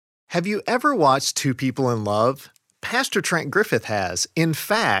Have you ever watched Two People in Love? Pastor Trent Griffith has. In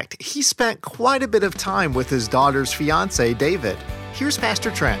fact, he spent quite a bit of time with his daughter's fiancé, David. Here's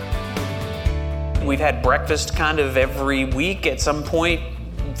Pastor Trent. We've had breakfast kind of every week at some point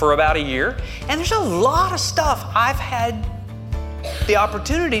for about a year, and there's a lot of stuff I've had the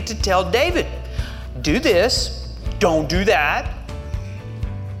opportunity to tell David. Do this, don't do that.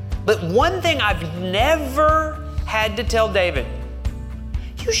 But one thing I've never had to tell David,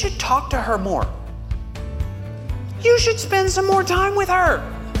 you should talk to her more. You should spend some more time with her.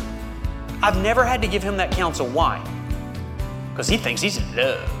 I've never had to give him that counsel. Why? Because he thinks he's in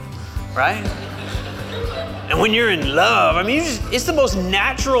love, right? And when you're in love, it's the most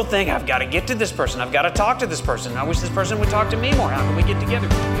natural thing. I've got to get to this person. I've got to talk to this person. I wish this person would talk to me more. How can we get together?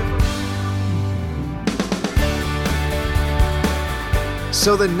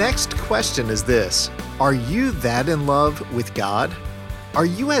 So the next question is this: are you that in love with God? Are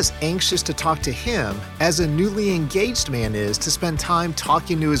you as anxious to talk to Him as a newly engaged man is to spend time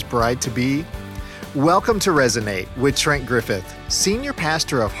talking to his bride-to-be? Welcome to Resonate with Trent Griffith, Senior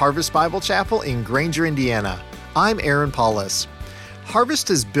Pastor of Harvest Bible Chapel in Granger, Indiana. I'm Aaron Paulus. Harvest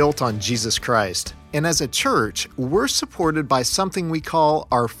is built on Jesus Christ, and as a church, we're supported by something we call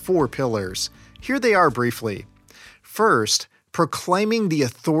our 4 pillars. Here they are briefly. First, proclaiming the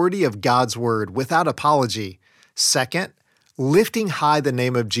authority of God's Word without apology. Second, lifting high the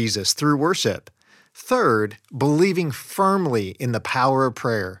name of Jesus through worship. Third, believing firmly in the power of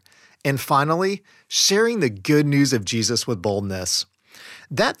prayer. And finally, sharing the good news of Jesus with boldness.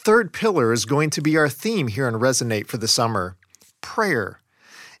 That third pillar is going to be our theme here on Resonate for the summer: prayer.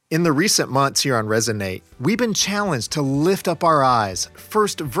 In the recent months here on Resonate, we've been challenged to lift up our eyes,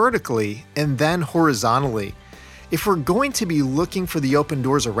 first vertically and then horizontally. If we're going to be looking for the open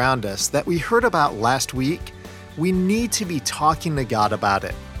doors around us that we heard about last week, we need to be talking to God about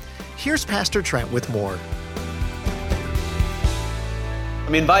it. Here's Pastor Trent with more.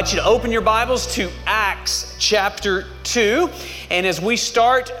 Let me invite you to open your Bibles to Acts chapter 2. And as we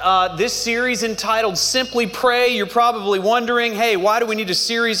start this series entitled Simply Pray, you're probably wondering, hey, why do we need a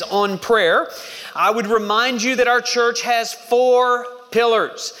series on prayer? I would remind you that our church has 4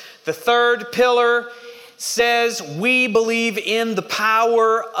 pillars. The third pillar says we believe in the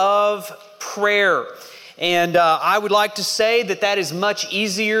power of prayer. And I would like to say that is much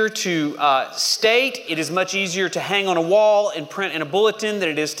easier to state. It is much easier to hang on a wall and print in a bulletin than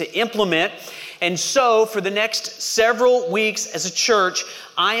it is to implement. And so for the next several weeks as a church,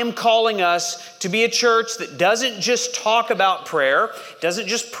 I am calling us to be a church that doesn't just talk about prayer, doesn't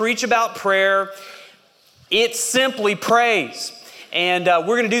just preach about prayer, it simply prays. And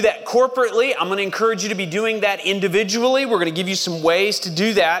we're going to do that corporately. I'm going to encourage you to be doing that individually. We're going to give you some ways to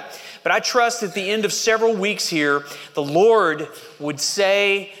do that. But I trust at the end of several weeks here, the Lord would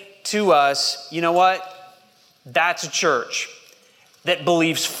say to us, you know what? That's a church that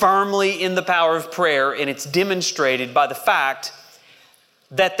believes firmly in the power of prayer, and it's demonstrated by the fact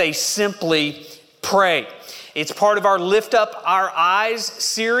that they simply pray. It's part of our Lift Up Our Eyes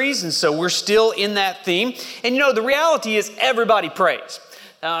series, and so we're still in that theme. And the reality is everybody prays.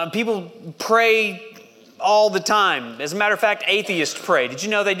 People pray all the time. As a matter of fact, atheists pray. Did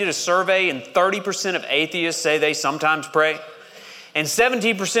you know they did a survey and 30% of atheists say they sometimes pray? And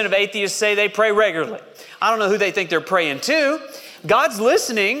 17% of atheists say they pray regularly. I don't know who they think they're praying to. God's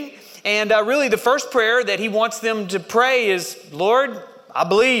listening, and really the first prayer that He wants them to pray is, Lord, I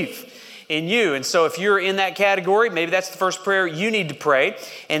believe in you. And so if you're in that category, maybe that's the first prayer you need to pray.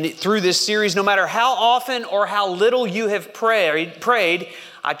 And through this series, no matter how often or how little you have prayed,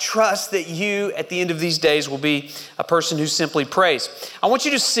 I trust that you, at the end of these days, will be a person who simply prays. I want you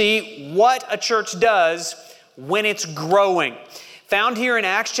to see what a church does when it's growing. Found here in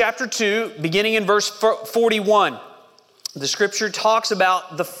Acts chapter 2, beginning in verse 41. The scripture talks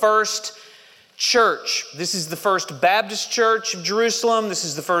about the first church. This is the first Baptist church of Jerusalem. This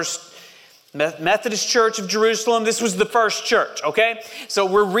is the first Methodist Church of Jerusalem. This was the first church, okay? So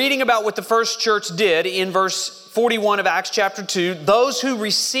we're reading about what the first church did in verse 41 of Acts chapter 2. Those who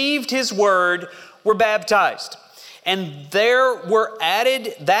received His word were baptized. And there were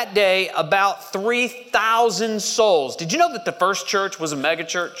added that day about 3,000 souls. Did you know that the first church was a mega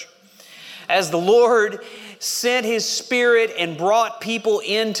church? As the Lord sent His Spirit and brought people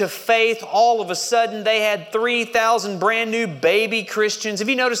into faith, all of a sudden they had 3,000 brand new baby Christians. Have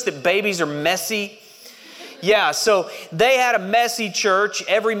you noticed that babies are messy? Yeah, so they had a messy church.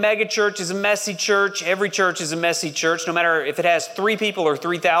 Every mega church is a messy church. Every church is a messy church. No matter if it has 3 people or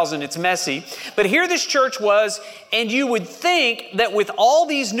 3,000, it's messy. But here this church was, and you would think that with all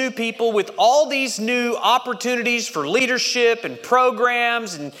these new people, with all these new opportunities for leadership and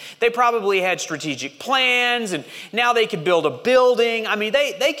programs, and they probably had strategic plans, and now they could build a building. I mean,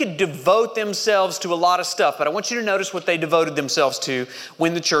 they could devote themselves to a lot of stuff. But I want you to notice what they devoted themselves to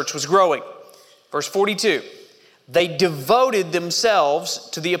when the church was growing. Verse 42, they devoted themselves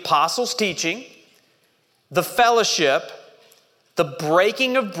to the apostles' teaching, the fellowship, the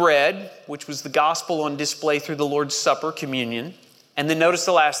breaking of bread, which was the gospel on display through the Lord's Supper, communion. And then notice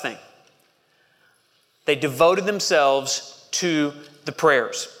the last thing. They devoted themselves to the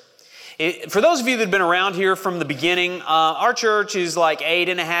prayers. For those of you that have been around here from the beginning, our church is like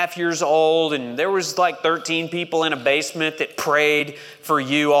 8.5 years old, and there was like 13 people in a basement that prayed for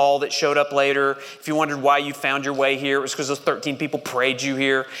you all that showed up later. If you wondered why you found your way here, it was because those 13 people prayed you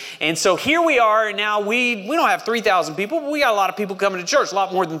here. And so here we are, and now we don't have 3,000 people, but we got a lot of people coming to church, a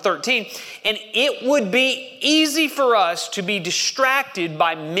lot more than 13. And it would be easy for us to be distracted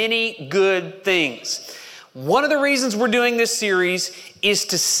by many good things. One of the reasons we're doing this series is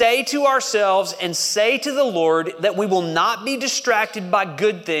to say to ourselves and say to the Lord that we will not be distracted by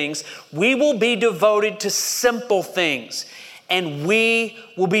good things. We will be devoted to simple things, and we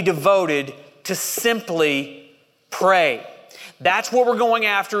will be devoted to simply pray. That's what we're going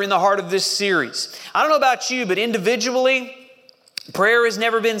after in the heart of this series. I don't know about you, but individually, prayer has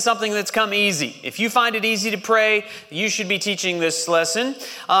never been something that's come easy. If you find it easy to pray, you should be teaching this lesson.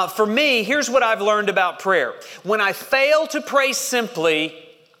 For me, here's what I've learned about prayer. When I fail to pray simply,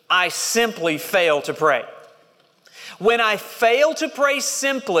 I simply fail to pray. When I fail to pray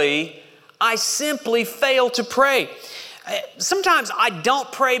simply, I simply fail to pray. Sometimes I don't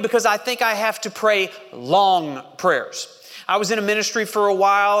pray because I think I have to pray long prayers. I was in a ministry for a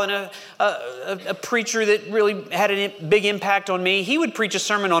while, and a preacher that really had a big impact on me, he would preach a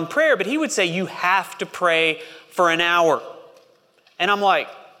sermon on prayer, but he would say, you have to pray for an hour. And I'm like,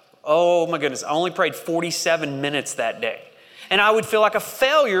 oh my goodness, I only prayed 47 minutes that day. And I would feel like a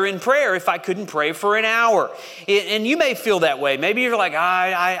failure in prayer if I couldn't pray for an hour. And you may feel that way. Maybe you're like,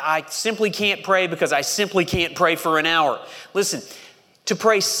 I simply can't pray because I simply can't pray for an hour. Listen, to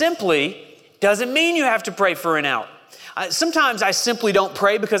pray simply doesn't mean you have to pray for an hour. Sometimes I simply don't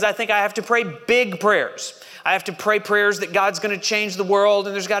pray because I think I have to pray big prayers. I have to pray prayers that God's going to change the world,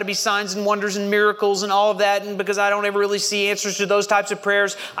 and there's got to be signs and wonders and miracles and all of that. And because I don't ever really see answers to those types of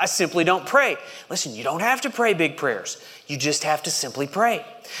prayers, I simply don't pray. Listen, you don't have to pray big prayers. You just have to simply pray.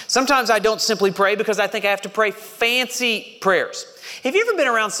 Sometimes I don't simply pray because I think I have to pray fancy prayers. Have you ever been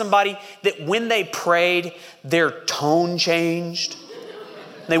around somebody that when they prayed, their tone changed?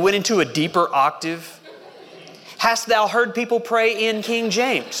 They went into a deeper octave? Hast thou heard people pray in King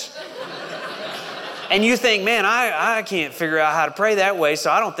James? And you think, man, I can't figure out how to pray that way,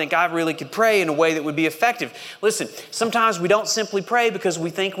 so I don't think I really could pray in a way that would be effective. Listen, sometimes we don't simply pray because we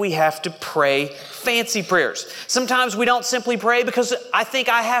think we have to pray fancy prayers. Sometimes we don't simply pray because I think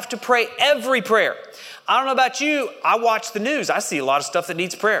I have to pray every prayer. I don't know about you, I watch the news. I see a lot of stuff that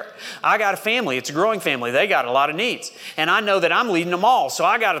needs prayer. I got a family, it's a growing family. They got a lot of needs. And I know that I'm leading them all. So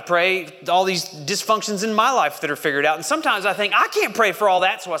I got to pray all these dysfunctions in my life that are figured out. And sometimes I think I can't pray for all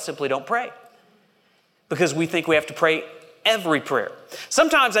that, so I simply don't pray. Because we think we have to pray every prayer.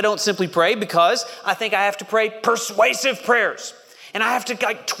 Sometimes I don't simply pray because I think I have to pray persuasive prayers. And I have to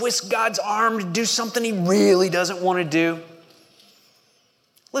twist God's arm to do something He really doesn't want to do.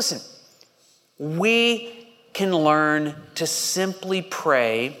 Listen. We can learn to simply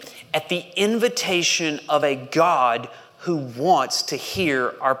pray at the invitation of a God who wants to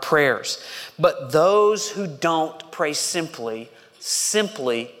hear our prayers. But those who don't pray simply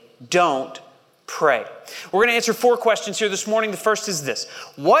don't pray. We're going to answer 4 questions here this morning. The first is this: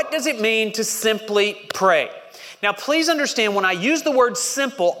 what does it mean to simply pray? Now, please understand, when I use the word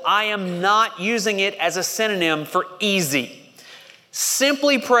simple, I am not using it as a synonym for easy.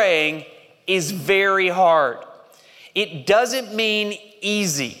 Simply praying is very hard. It doesn't mean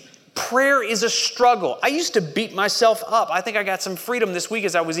easy. Prayer is a struggle. I used to beat myself up. I think I got some freedom this week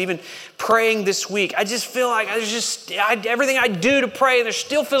as I was even praying this week. I just feel like everything I do to pray, there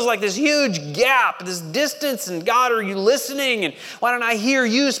still feels like this huge gap, this distance. And God, are you listening? And why don't I hear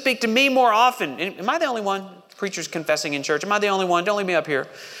you speak to me more often? Am I the only one? Preachers confessing in church. Am I the only one? Don't leave me up here.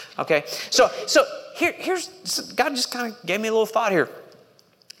 Okay. So here's God just kind of gave me a little thought here.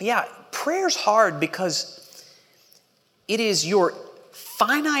 Yeah, prayer's hard because it is your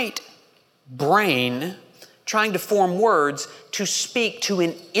finite brain trying to form words to speak to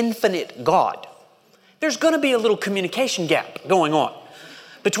an infinite God. there's going to be a little communication gap going on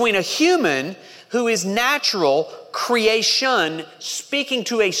between a human who is natural creation speaking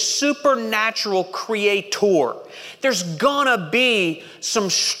to a supernatural creator. There's going to be some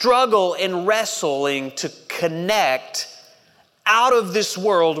struggle and wrestling to connect out of this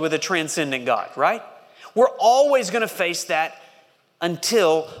world with a transcendent God, right? We're always going to face that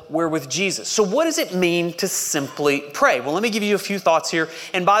until we're with Jesus. So what does it mean to simply pray? Well, let me give you a few thoughts here.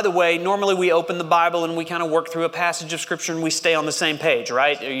 And by the way, normally we open the Bible and we kind of work through a passage of Scripture and we stay on the same page,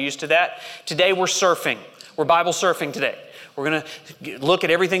 right? Are you used to that? Today we're surfing. We're Bible surfing today. We're going to look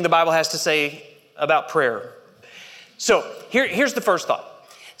at everything the Bible has to say about prayer. So here's the first thought.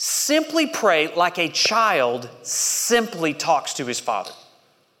 Simply pray like a child simply talks to his father.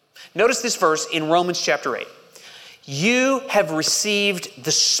 Notice this verse in Romans chapter 8. You have received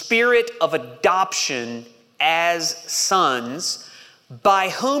the spirit of adoption as sons, by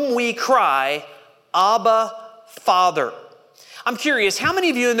whom we cry, Abba, Father. I'm curious, how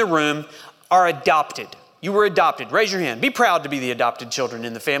many of you in the room are adopted? You were adopted. Raise your hand. Be proud to be the adopted children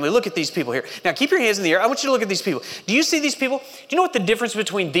in the family. Look at these people here. Now keep your hands in the air. I want you to look at these people. Do you see these people? Do you know what the difference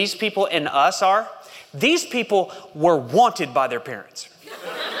between these people and us are? These people were wanted by their parents.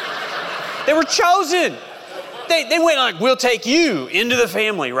 They were chosen. They went like, we'll take you into the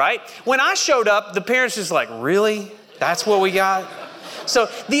family, right? When I showed up, the parents was like, really? That's what we got? So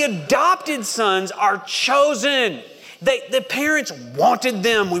the adopted sons are chosen. The parents wanted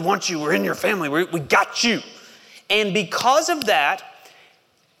them. We want you. We're in your family. We got you. And because of that,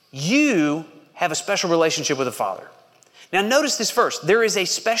 you have a special relationship with the Father. Now notice this first. There is a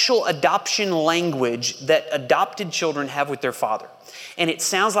special adoption language that adopted children have with their father. And it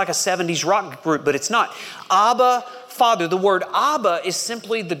sounds like a 70s rock group, but it's not. Abba, Father. The word Abba is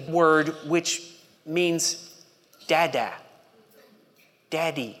simply the word which means dada,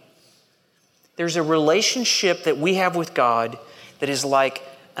 daddy. There's a relationship that we have with God that is like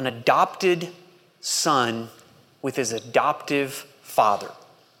an adopted son with his adoptive father.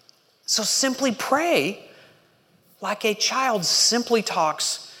 So simply pray like a child simply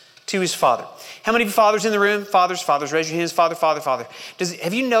talks to his father. How many fathers in the room? Fathers, raise your hands. Father.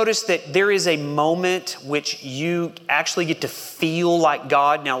 Have you noticed that there is a moment which you actually get to feel like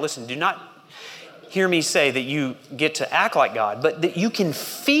God? Now listen, do not hear me say that you get to act like God, but that you can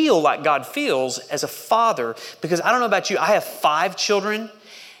feel like God feels as a father. Because I don't know about you, I have 5 children.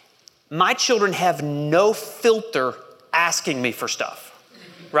 My children have no filter asking me for stuff,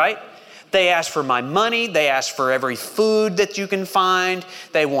 right? They ask for my money. They ask for every food that you can find.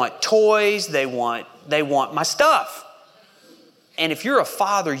 They want toys. They want my stuff. And if you're a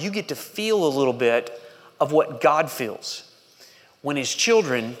father, you get to feel a little bit of what God feels when his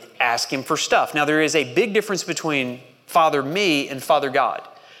children ask him for stuff. Now, there is a big difference between Father me and Father God.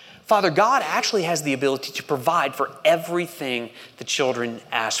 Father God actually has the ability to provide for everything the children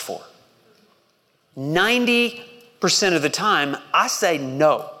ask for. 90% of the time, I say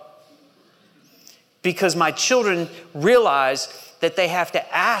no. Because my children realize that they have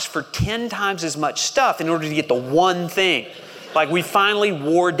to ask for 10 times as much stuff in order to get the one thing. Like we finally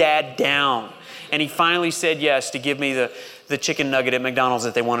wore Dad down. And he finally said yes to give me the chicken nugget at McDonald's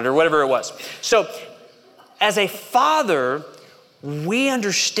that they wanted or whatever it was. So as a father, we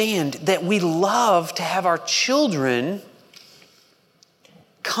understand that we love to have our children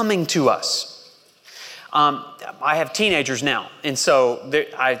coming to us. I have teenagers now, and so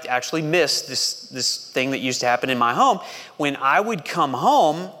I actually miss this thing that used to happen in my home. When I would come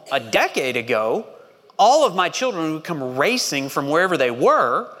home a decade ago, all of my children would come racing from wherever they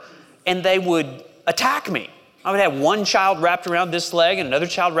were, and they would attack me. I would have one child wrapped around this leg and another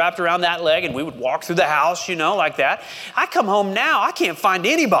child wrapped around that leg, and we would walk through the house, like that. I come home now, I can't find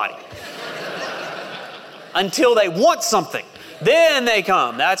anybody until they want something. Then they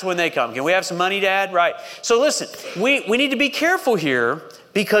come. That's when they come. Can we have some money, Dad? Right. So listen, we need to be careful here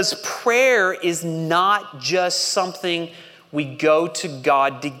because prayer is not just something we go to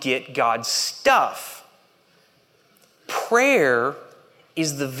God to get God's stuff. Prayer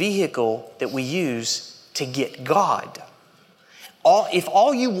is the vehicle that we use to get God. If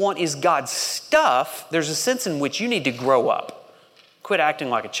all you want is God's stuff, there's a sense in which you need to grow up. Quit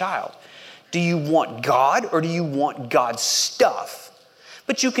acting like a child. Do you want God or do you want God's stuff?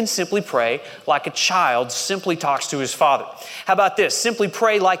 But you can simply pray like a child simply talks to his father. How about this? Simply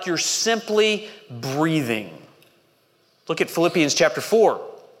pray like you're simply breathing. Look at Philippians chapter 4.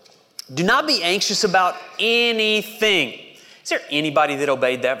 Do not be anxious about anything. Is there anybody that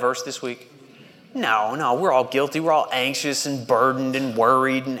obeyed that verse this week? No, we're all guilty. We're all anxious and burdened and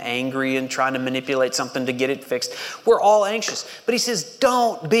worried and angry and trying to manipulate something to get it fixed. We're all anxious. But he says,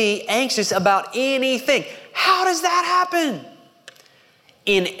 don't be anxious about anything. How does that happen?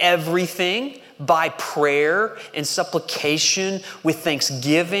 In everything, by prayer and supplication with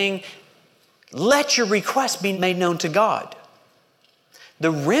thanksgiving, let your requests be made known to God. The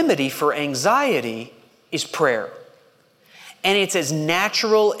remedy for anxiety is prayer. And it's as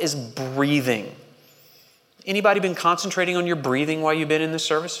natural as breathing. Anybody been concentrating on your breathing while you've been in this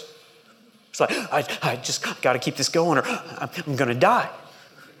service? It's like, I just got to keep this going or I'm going to die.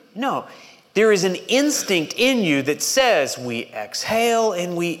 No, there is an instinct in you that says we exhale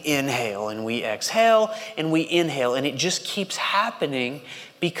and we inhale and we exhale and we inhale. And it just keeps happening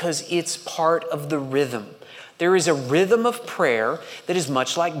because it's part of the rhythm. There is a rhythm of prayer that is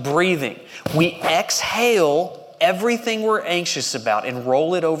much like breathing. We exhale everything we're anxious about and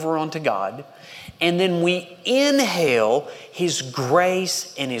roll it over onto God. And then we inhale His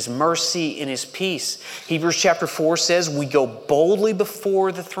grace and His mercy and His peace. Hebrews chapter 4 says we go boldly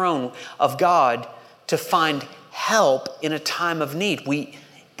before the throne of God to find help in a time of need. We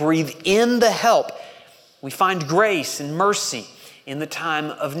breathe in the help. We find grace and mercy in the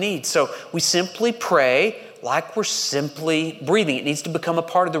time of need. So we simply pray like we're simply breathing. It needs to become a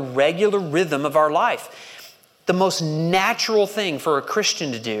part of the regular rhythm of our life. The most natural thing for a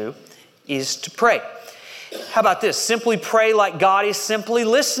Christian to do is to pray. How about this? Simply pray like God is simply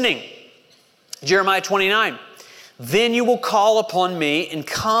listening. Jeremiah 29. Then you will call upon me and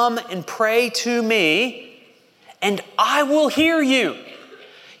come and pray to me, and I will hear you.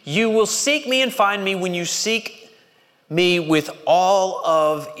 You will seek me and find me when you seek me with all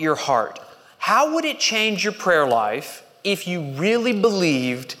of your heart. How would it change your prayer life if you really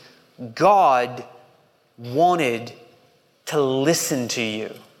believed God wanted to listen to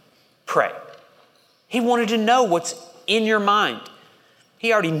you pray? He wanted to know what's in your mind.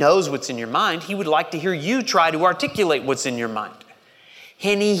 He already knows what's in your mind. He would like to hear you try to articulate what's in your mind.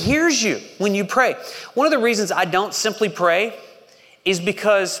 And He hears you when you pray. One of the reasons I don't simply pray is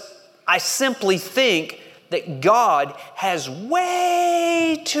because I simply think that God has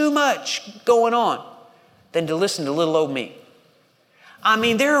way too much going on than to listen to little old me. I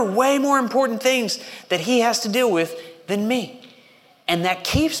mean, there are way more important things that He has to deal with than me. And that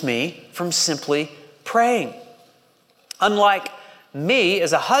keeps me from simply praying. Unlike me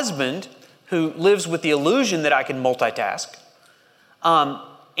as a husband who lives with the illusion that I can multitask,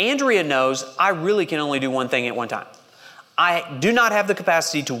 Andrea knows I really can only do one thing at one time. I do not have the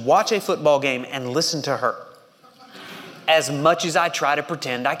capacity to watch a football game and listen to her as much as I try to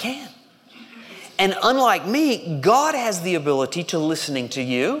pretend I can. And unlike me, God has the ability to listening to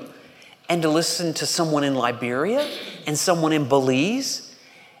you and to listen to someone in Liberia and someone in Belize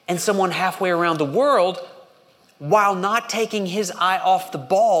and someone halfway around the world while not taking His eye off the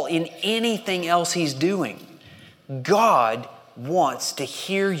ball in anything else He's doing. God wants to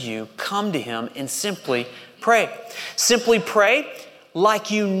hear you come to Him and simply pray. Simply pray like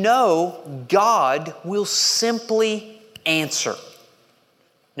you know God will simply answer.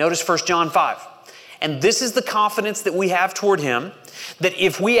 Notice 1 John 5. And this is the confidence that we have toward Him, that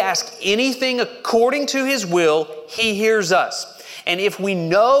if we ask anything according to His will, He hears us. And if we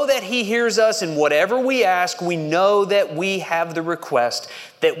know that He hears us in whatever we ask, we know that we have the request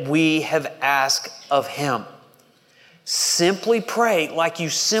that we have asked of Him. Simply pray like you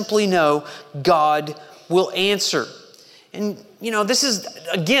simply know God will answer. And, this is,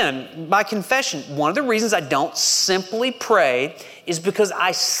 again, my confession. One of the reasons I don't simply pray is because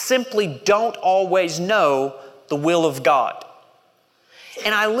I simply don't always know the will of God.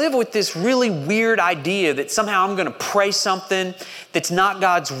 And I live with this really weird idea that somehow I'm going to pray something that's not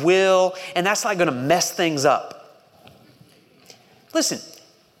God's will, and that's like going to mess things up. Listen,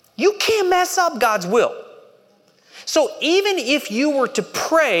 you can't mess up God's will. So even if you were to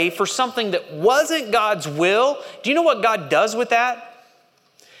pray for something that wasn't God's will, do you know what God does with that?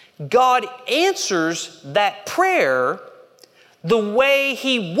 God answers that prayer the way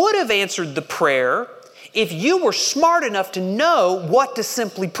He would have answered the prayer if you were smart enough to know what to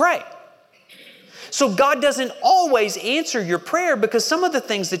simply pray. So God doesn't always answer your prayer because some of the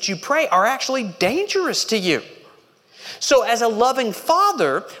things that you pray are actually dangerous to you. So as a loving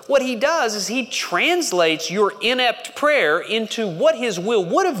Father, what He does is He translates your inept prayer into what His will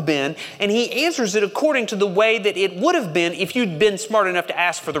would have been, and He answers it according to the way that it would have been if you'd been smart enough to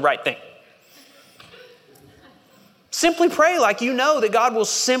ask for the right thing. Simply pray like you know that God will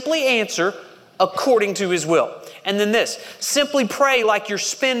simply answer according to His will. And then this, simply pray like you're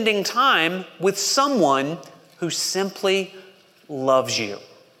spending time with someone who simply loves you.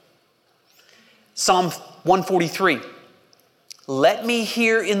 Psalm 143. Let me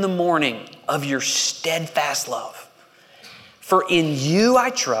hear in the morning of your steadfast love. For in you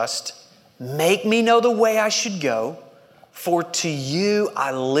I trust. Make me know the way I should go. For to you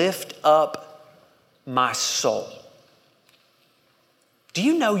I lift up my soul. Do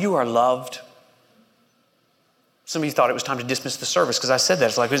you know you are loved? Some of you thought it was time to dismiss the service because I said that.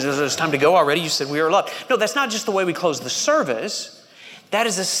 It's like, it's time to go already. You said we are loved. No, that's not just the way we close the service. That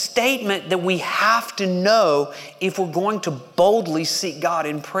is a statement that we have to know if we're going to boldly seek God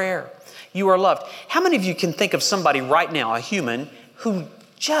in prayer. You are loved. How many of you can think of somebody right now, a human, who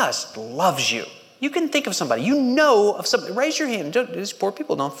just loves you? You can think of somebody. You know of somebody. Raise your hand. These poor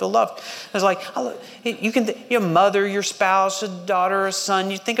people don't feel loved. It's like, you can your mother, your spouse, a daughter, a son.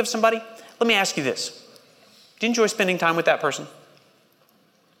 You think of somebody. Let me ask you this. Do you enjoy spending time with that person?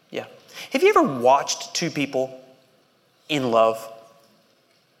 Yeah. Have you ever watched two people in love?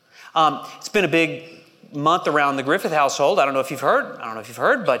 It's been a big month around the Griffith household. I don't know if you've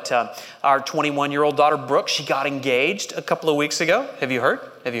heard, but our 21-year-old daughter, Brooke, she got engaged a couple of weeks ago. Have you heard?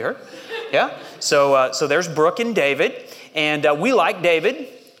 Yeah. So there's Brooke and David, and we like David.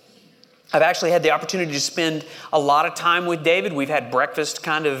 I've actually had the opportunity to spend a lot of time with David. We've had breakfast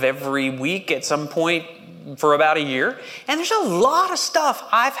kind of every week at some point for about a year. And there's a lot of stuff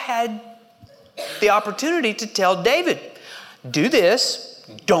I've had the opportunity to tell David. Do this,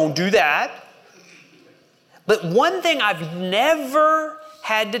 don't do that. But one thing I've never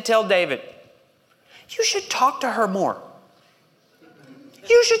had to tell David, you should talk to her more.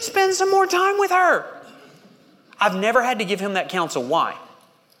 You should spend some more time with her. I've never had to give him that counsel. Why?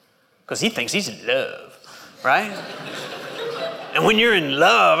 Because he thinks he's in love, right? And when you're in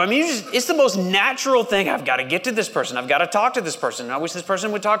love, I mean, it's the most natural thing. I've got to get to this person. I've got to talk to this person. I wish this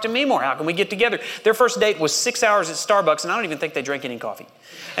person would talk to me more. How can we get together? Their first date was 6 hours at Starbucks, and I don't even think they drank any coffee.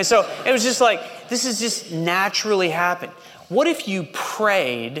 And so it was just like, this has just naturally happened. What if you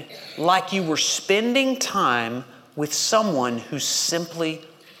prayed like you were spending time with someone who simply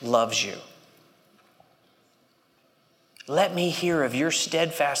loves you? Let me hear of your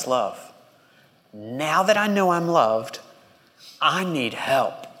steadfast love. Now that I know I'm loved, I need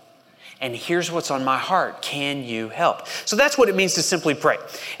help. And here's what's on my heart. Can you help? So that's what it means to simply pray.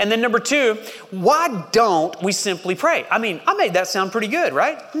 And then number two, why don't we simply pray? I mean, I made that sound pretty good,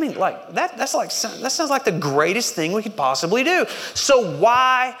 right? I mean, like that sounds like the greatest thing we could possibly do. So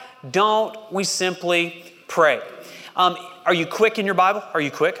why don't we simply pray? Are you quick in your Bible? Are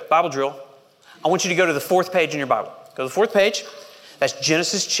you quick? Bible drill. I want you to go to the fourth page in your Bible. Go to the fourth page. That's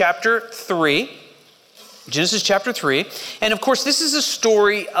Genesis chapter 3. Genesis chapter 3. And of course, this is a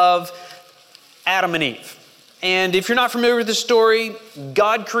story of Adam and Eve. And if you're not familiar with the story,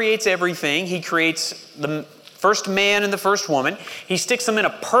 God creates everything. He creates the first man and the first woman. He sticks them in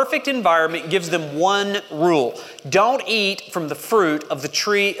a perfect environment, gives them one rule. Don't eat from the fruit of the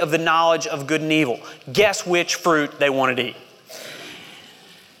tree of the knowledge of good and evil. Guess which fruit they wanted to eat?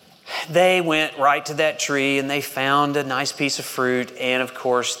 They went right to that tree and they found a nice piece of fruit, and of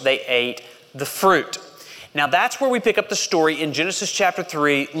course they ate the fruit. Now that's where we pick up the story in Genesis chapter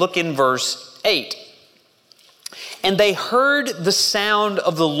 3. Look in verse 8. And they heard the sound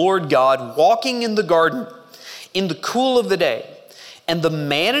of the Lord God walking in the garden in the cool of the day. And the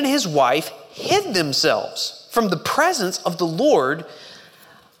man and his wife hid themselves from the presence of the Lord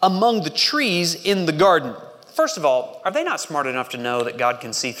among the trees in the garden. First of all, are they not smart enough to know that God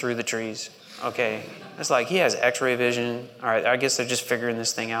can see through the trees? Okay, it's like he has x-ray vision. All right, I guess they're just figuring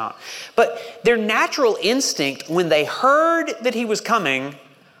this thing out. But their natural instinct when they heard that he was coming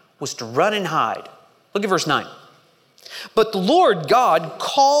was to run and hide. Look at verse 9. But the Lord God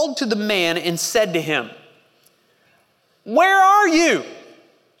called to the man and said to him, "Where are you?"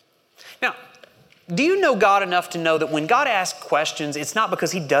 Now, do you know God enough to know that when God asks questions, it's not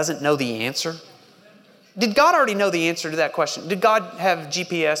because he doesn't know the answer? Did God already know the answer to that question? Did God have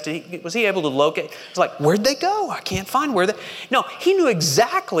GPS? Was he able to locate? It's like, where'd they go? I can't find where they... No, he knew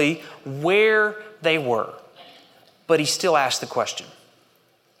exactly where they were. But he still asked the question.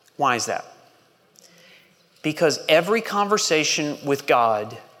 Why is that? Because every conversation with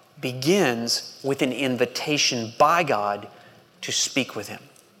God begins with an invitation by God to speak with him.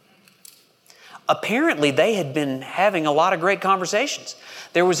 Apparently, they had been having a lot of great conversations.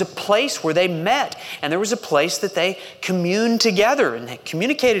 There was a place where they met, and there was a place that they communed together and they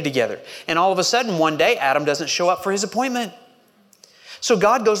communicated together. And all of a sudden, one day, Adam doesn't show up for his appointment. So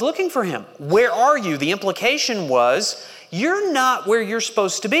God goes looking for him. Where are you? The implication was, you're not where you're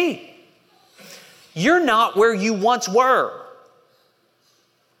supposed to be. You're not where you once were.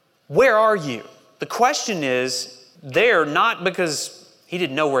 Where are you? The question is there not because He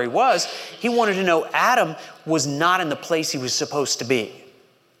didn't know where he was. He wanted to know Adam was not in the place he was supposed to be,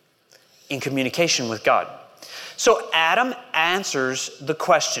 in communication with God. So Adam answers the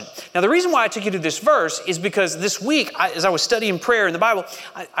question. Now, the reason why I took you to this verse is because this week, as I was studying prayer in the Bible,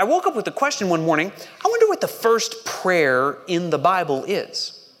 I woke up with the question one morning, I wonder what the first prayer in the Bible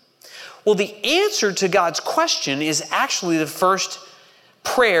is. Well, the answer to God's question is actually the first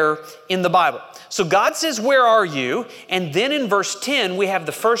prayer in the Bible. So God says, where are you? And then in verse 10, we have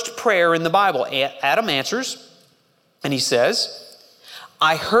the first prayer in the Bible. Adam answers, and he says,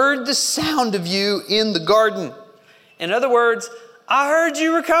 I heard the sound of you in the garden. In other words, I heard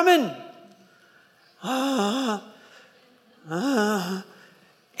you were coming.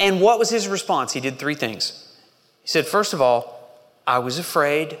 And what was his response? He did three things. He said, first of all, I was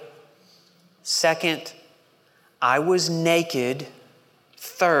afraid. Second, I was naked.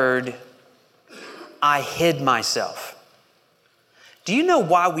 Third, I hid myself. Do you know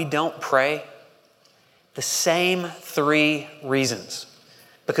why we don't pray? The same three reasons.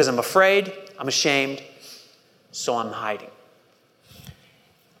 Because I'm afraid, I'm ashamed, so I'm hiding.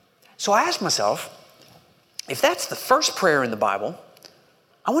 So I asked myself, if that's the first prayer in the Bible,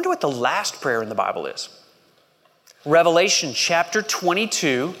 I wonder what the last prayer in the Bible is. Revelation chapter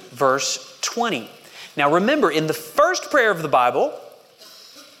 22, verse 20. Now remember, in the first prayer of the Bible,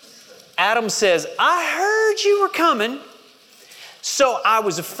 Adam says, I heard you were coming, so I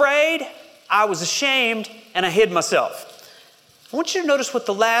was afraid, I was ashamed, and I hid myself. I want you to notice what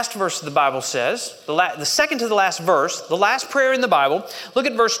the last verse of the Bible says, the second to the last verse, the last prayer in the Bible. Look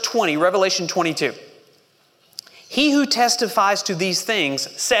at verse 20, Revelation 22. He who testifies to these things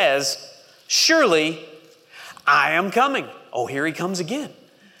says, surely I am coming. Oh, here he comes again.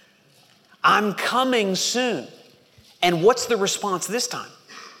 I'm coming soon. And what's the response this time?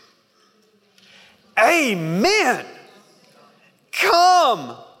 Amen.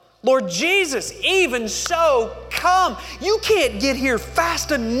 Come, Lord Jesus, even so, come. You can't get here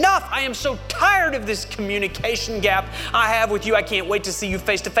fast enough. I am so tired of this communication gap I have with you. I can't wait to see you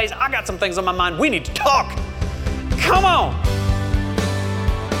face to face. I got some things on my mind. We need to talk. Come on.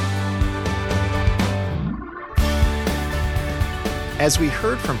 As we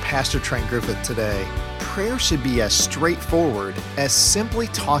heard from Pastor Trent Griffith today, prayer should be as straightforward as simply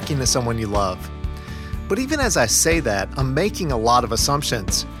talking to someone you love. But even as I say that, I'm making a lot of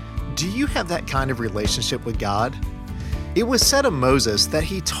assumptions. Do you have that kind of relationship with God? It was said of Moses that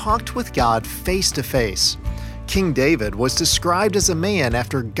he talked with God face to face. King David was described as a man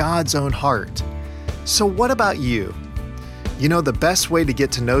after God's own heart. So what about you? You know, the best way to get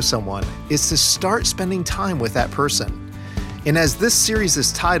to know someone is to start spending time with that person. And as this series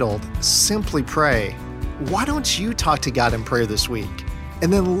is titled, Simply Pray, why don't you talk to God in prayer this week?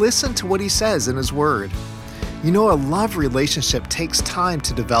 And then listen to what he says in his word. You know, a love relationship takes time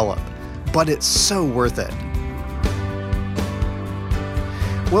to develop, but it's so worth it.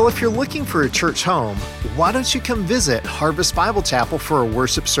 Well, if you're looking for a church home, why don't you come visit Harvest Bible Chapel for a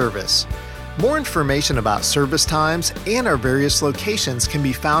worship service? More information about service times and our various locations can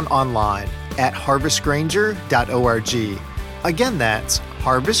be found online at harvestgranger.org. Again, that's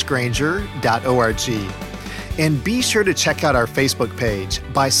harvestgranger.org. And be sure to check out our Facebook page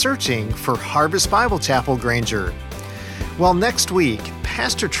by searching for Harvest Bible Chapel Granger. Well, next week,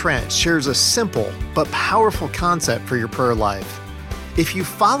 Pastor Trent shares a simple but powerful concept for your prayer life. If you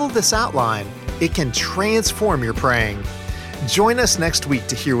follow this outline, it can transform your praying. Join us next week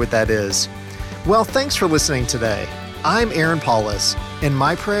to hear what that is. Well, thanks for listening today. I'm Aaron Paulus, and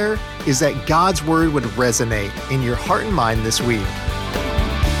my prayer is that God's Word would resonate in your heart and mind this week.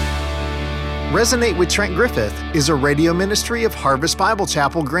 Resonate with Trent Griffith is a radio ministry of Harvest Bible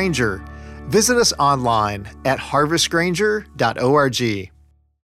Chapel Granger. Visit us online at harvestgranger.org.